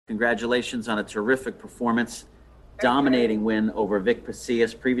Congratulations on a terrific performance, dominating win over Vic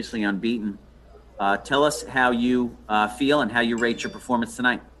Pasillas, previously unbeaten. Tell us how you feel and how you rate your performance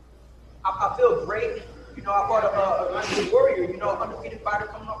tonight. I feel great. I fought a warrior, undefeated fighter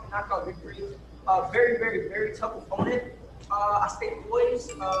coming off a knockout victory. Very, very, very tough opponent. I stayed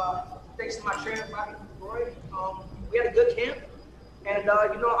poised. Thanks to my trainer, Bobby Roy. We had a good camp. And,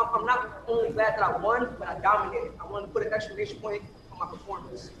 I'm not only glad that I won, but I dominated. I wanted to put an exclamation point on my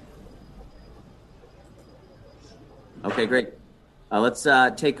performance. Okay, great. Let's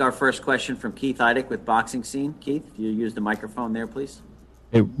take our first question from Keith Eidick with Boxing Scene. Keith, if you use the microphone there, please.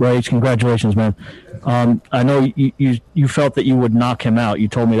 Hey, Raeese, congratulations, man. I know you felt that you would knock him out. You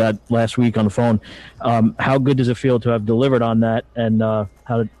told me that last week on the phone. How good does it feel to have delivered on that? And It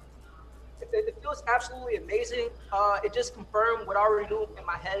feels absolutely amazing. It just confirmed what I already knew in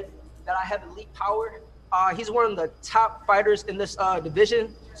my head, that I have elite power. He's one of the top fighters in this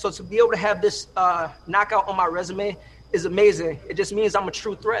division. So to be able to have this knockout on my resume is amazing. It just means I'm a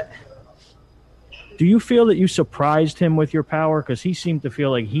true threat. Do you feel that you surprised him with your power? Because he seemed to feel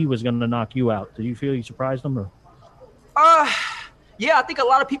like he was going to knock you out. Did you feel you surprised him? Or? Yeah, I think a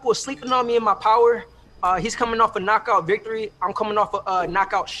lot of people are sleeping on me in my power. He's coming off a knockout victory. I'm coming off a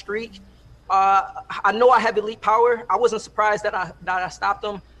knockout streak. I know I have elite power. I wasn't surprised that I stopped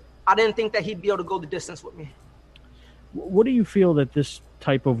him. I didn't think that he'd be able to go the distance with me. What do you feel that this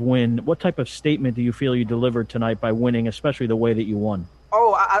type of win, what type of statement do you feel you delivered tonight by winning, especially the way that you won?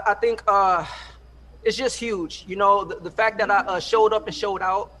 Oh, I think it's just huge. The fact that I showed up and showed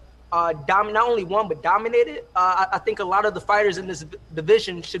out, not only won, but dominated. I think a lot of the fighters in this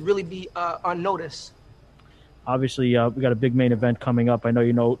division should really be unnoticed. Obviously, we got a big main event coming up. I know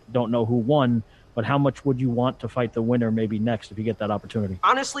you don't know who won, but how much would you want to fight the winner maybe next if you get that opportunity?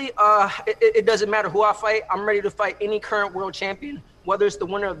 Honestly, it doesn't matter who I fight. I'm ready to fight any current world champion, whether it's the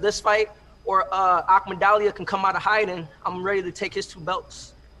winner of this fight or Ahmadallah can come out of hiding. I'm ready to take his 2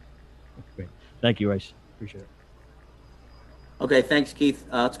 belts. Great. Thank you, Raeese. Appreciate it. Okay, thanks, Keith.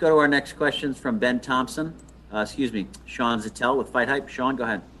 Let's go to our next questions from Ben Thompson. Sean Zattel with Fight Hype. Sean, go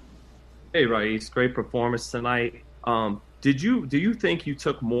ahead. Hey, Raeese, great performance tonight. Do you think you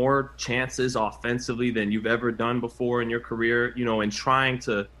took more chances offensively than you've ever done before in your career, in trying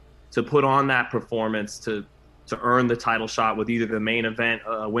to put on that performance to earn the title shot with either the main event,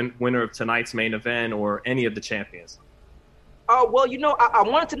 winner of tonight's main event, or any of the champions? Well, I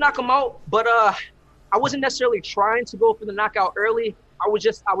wanted to knock him out, but I wasn't necessarily trying to go for the knockout early. I was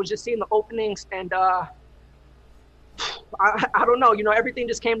just seeing the openings, and I don't know. Everything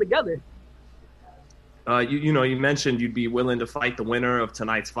just came together. You mentioned you'd be willing to fight the winner of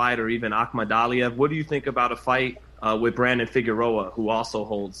tonight's fight or even Ahmadallah. What do you think about a fight with Brandon Figueroa, who also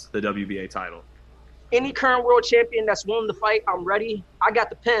holds the WBA title? Any current world champion that's willing to fight, I'm ready. I got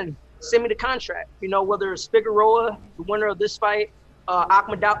the pen. Send me the contract. Whether it's Figueroa, the winner of this fight,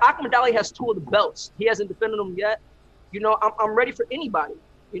 Ahmadallah. Ahmadallah has 2 of the belts. He hasn't defended them yet. I'm ready for anybody.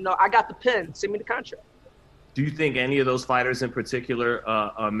 I got the pen. Send me the contract. Do you think any of those fighters in particular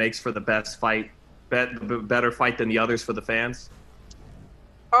makes for the best fight? Better fight than the others for the fans?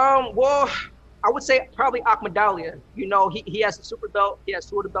 Well, I would say probably Ahmadallah. He has the super belt. He has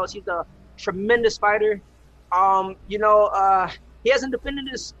 2 of the belts. He's a tremendous fighter. He hasn't defended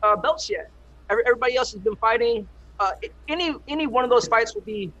his belts yet. Everybody else has been fighting. Any one of those fights would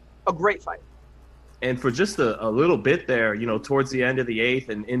be a great fight. And for just a little bit there, towards the end of the 8th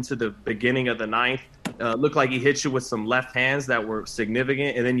and into the beginning of the 9th, looked like he hit you with some left hands that were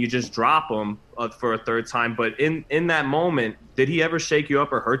significant, and then you just drop him for a 3rd time. But in that moment, did he ever shake you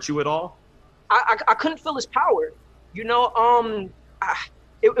up or hurt you at all? I couldn't feel his power.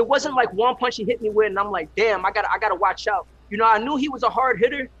 It wasn't like one punch he hit me with, and I'm like, damn, I gotta watch out. I knew he was a hard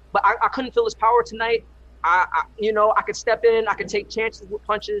hitter, but I couldn't feel his power tonight. I could step in, I could take chances with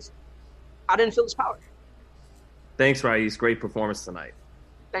punches. I didn't feel his power. Thanks, Raeese. Great performance tonight.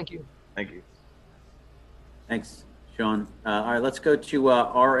 Thank you. Thank you. Thanks, Sean. All right, let's go to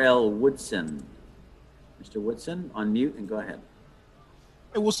R.L. Woodson. Mr. Woodson, unmute and go ahead.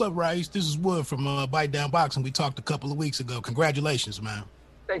 Hey, what's up, Raeese? This is Wood from Bite Down Boxing. We talked a couple of weeks ago. Congratulations, man.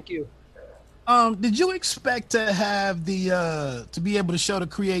 Thank you. Did you expect to have to be able to show the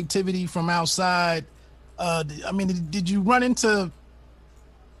creativity from outside? Did you run into,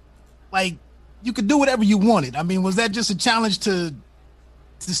 like, you could do whatever you wanted? Was that just a challenge to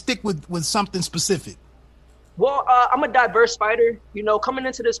stick with something specific? Well, I'm a diverse fighter. Coming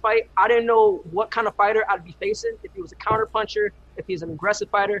into this fight, I didn't know what kind of fighter I'd be facing, if he was a counter puncher, if he's an aggressive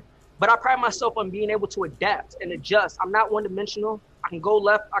fighter. But I pride myself on being able to adapt and adjust. I'm not one-dimensional. I can go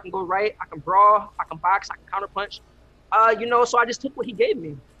left, I can go right, I can brawl, I can box, I can counter punch. So I just took what he gave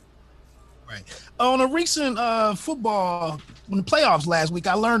me. Right. On a recent football, in the playoffs last week,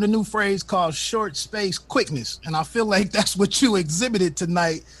 I learned a new phrase called short space quickness, and I feel like that's what you exhibited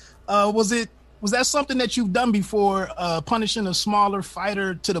tonight. Was that something that you've done before, punishing a smaller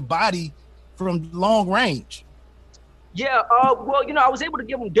fighter to the body from long range? Yeah, well, I was able to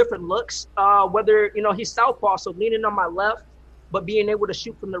give him different looks, whether, he's southpaw, so leaning on my left, but being able to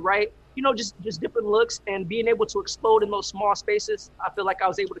shoot from the right, just different looks and being able to explode in those small spaces. I feel like I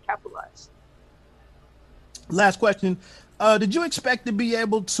was able to capitalize. Last question. Did you expect to be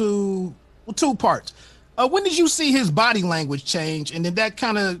able to, well, two parts. When did you see his body language change? And did that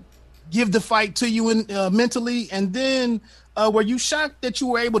kind of give the fight to you mentally? And then were you shocked that you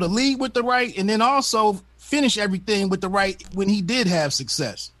were able to lead with the right and then also finish everything with the right when he did have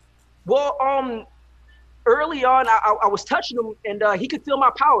success? Well, early on, I was touching him and he could feel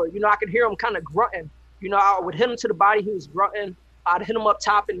my power. I could hear him kind of grunting. I would hit him to the body. He was grunting. I'd hit him up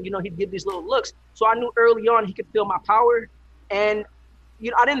top and, he'd give these little looks. So I knew early on he could feel my power. And,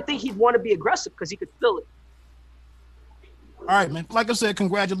 I didn't think he'd want to be aggressive because he could feel it. All right, man. Like I said,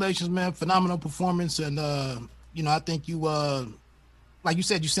 congratulations, man. Phenomenal performance. And, I think you, like you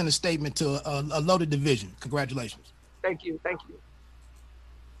said, you sent a statement to a loaded division. Congratulations. Thank you. Thank you.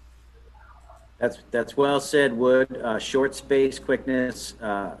 That's well said, Wood. Short space, quickness,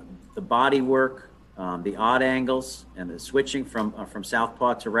 the body work, the odd angles, and the switching from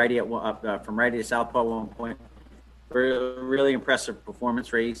southpaw to righty from righty to southpaw at one point. Really impressive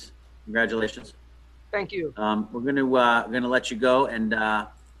performance, Raeese. Congratulations. Thank you. We're gonna let you go and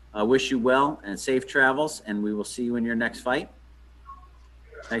wish you well and safe travels, and we will see you in your next fight.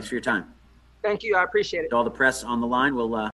 Thanks for your time. Thank you. I appreciate it. To all the press on the line, we'll